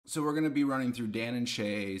So we're gonna be running through Dan and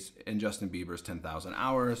Shay's and Justin Bieber's 10,000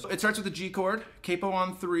 Hours. It starts with a G chord, capo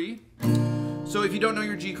on 3. So if you don't know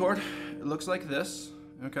your G chord, it looks like this,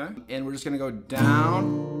 okay? And we're just gonna go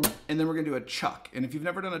down, and then we're gonna do a chuck. And if you've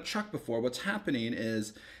never done a chuck before, what's happening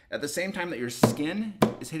is at the same time that your skin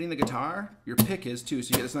is hitting the guitar, your pick is too, so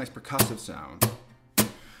you get this nice percussive sound.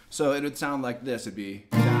 So it would sound like this. It'd be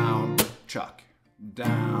down, chuck,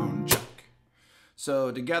 down, chuck.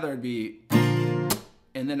 So together it'd be,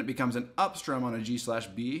 and then it becomes an up strum on a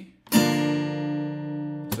G/B.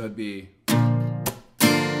 So it'd be,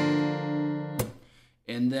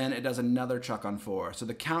 and then it does another chuck on 4. So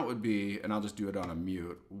the count would be, and I'll just do it on a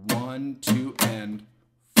mute, 1, 2, and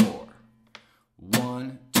 4.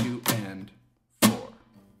 1, 2, and 4.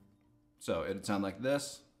 So it'd sound like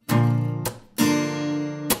this.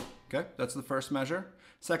 Okay, that's the first measure.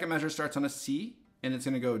 Second measure starts on a C, and it's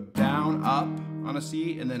gonna go down, up on a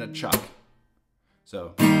C, and then a chuck.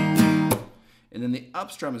 So, and then the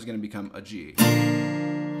up strum is gonna become a G.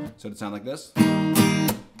 So it'd sound like this.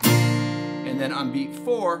 And then on beat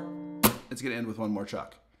 4, it's gonna end with one more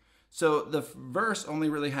chuck. So the verse only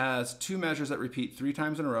really has 2 measures that repeat 3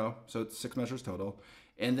 times in a row, so it's 6 measures total,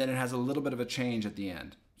 and then it has a little bit of a change at the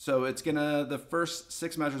end. So it's gonna, the first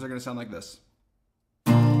 6 measures are gonna sound like this.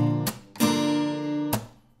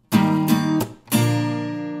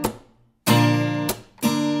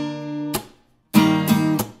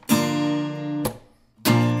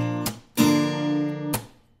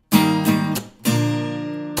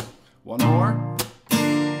 One more.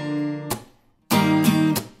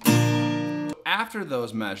 After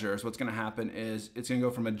those measures, what's gonna happen is it's gonna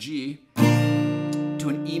go from a G to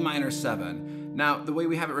an E minor 7. Now, the way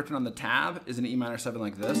we have it written on the tab is an E minor 7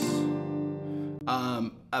 like this.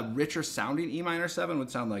 A richer sounding E minor 7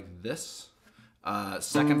 would sound like this.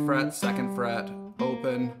 2nd fret,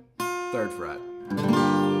 open, 3rd fret.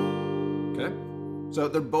 Okay? So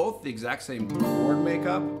they're both the exact same chord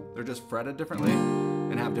makeup, they're just fretted differently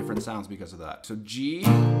and have different sounds because of that. So G,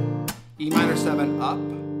 E minor 7 up,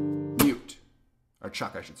 mute, or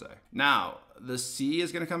chuck I should say. Now, the C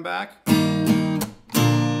is gonna come back. Yep.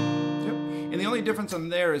 And the only difference on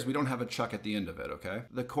there is we don't have a chuck at the end of it, okay?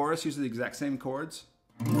 The chorus uses the exact same chords,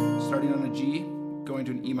 starting on a G, going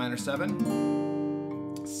to an E minor 7,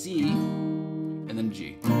 C, and then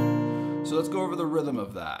G. So let's go over the rhythm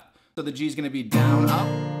of that. So the G is gonna be down, up.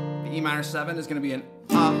 The E minor 7 is gonna be an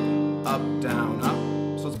up, up, down, up.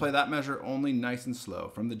 So let's play that measure only nice and slow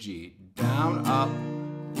from the G. Down, up,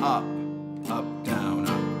 up, up, down,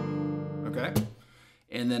 up. Okay?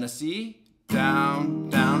 And then a C, down,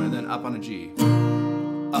 down, and then up on a G.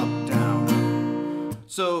 Up, down, up.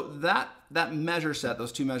 So that measure set,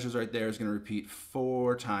 those 2 measures right there, is gonna repeat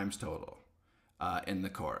 4 times total in the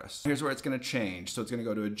chorus. Here's where it's gonna change. So it's gonna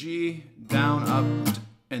go to a G, down, up,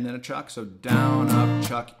 and then a chuck. So down, up,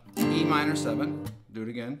 chuck, E minor 7. Do it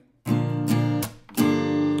again.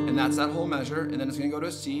 And that's that whole measure. And then it's gonna go to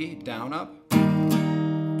a C, down, up,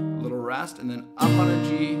 a little rest, and then up on a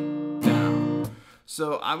G, down.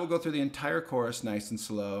 So I will go through the entire chorus nice and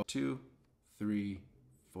slow. 2, 3,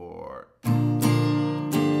 4.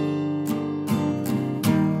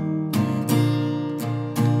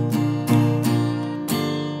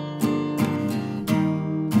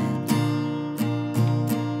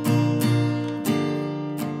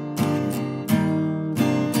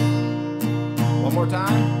 One more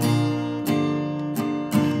time.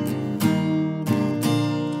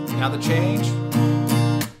 Now the change.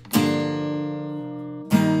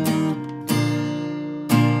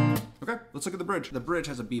 Okay, let's look at the bridge. The bridge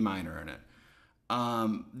has a B minor in it.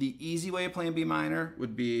 The easy way of playing B minor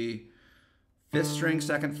would be 5th string,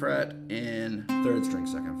 2nd fret, and 3rd string,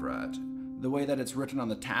 2nd fret. The way that it's written on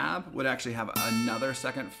the tab would actually have another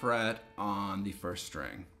 2nd fret on the 1st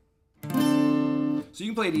string. So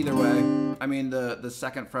you can play it either way. I mean, the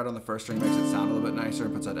 2nd fret on the 1st string makes it sound a little bit nicer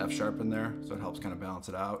and puts that F sharp in there, so it helps kind of balance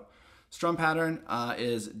it out. Strum pattern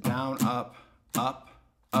is down, up, up,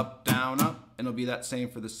 up, down, up, and it'll be that same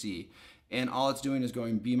for the C. And all it's doing is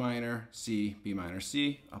going B minor, C, B minor,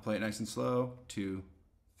 C. I'll play it nice and slow. 2,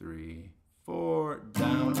 3, 4,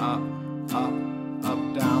 down, up, up, up,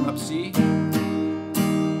 down, up, C,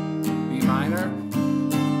 B minor,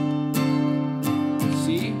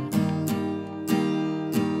 C,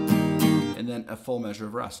 and then a full measure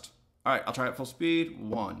of rest. All right, I'll try it full speed.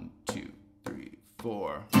 1, 2, 3,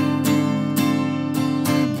 4.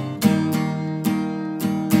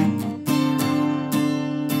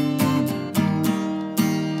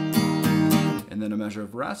 And then a measure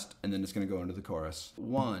of rest, and then it's going to go into the chorus.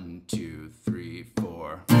 1, 2, 3,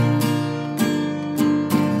 4.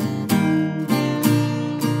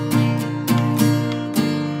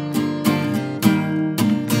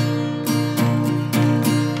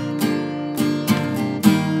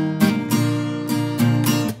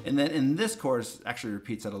 And this chorus actually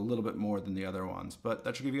repeats that a little bit more than the other ones, but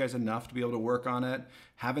that should give you guys enough to be able to work on it.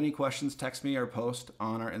 Have any questions, text me or post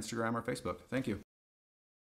on our Instagram or Facebook. Thank you.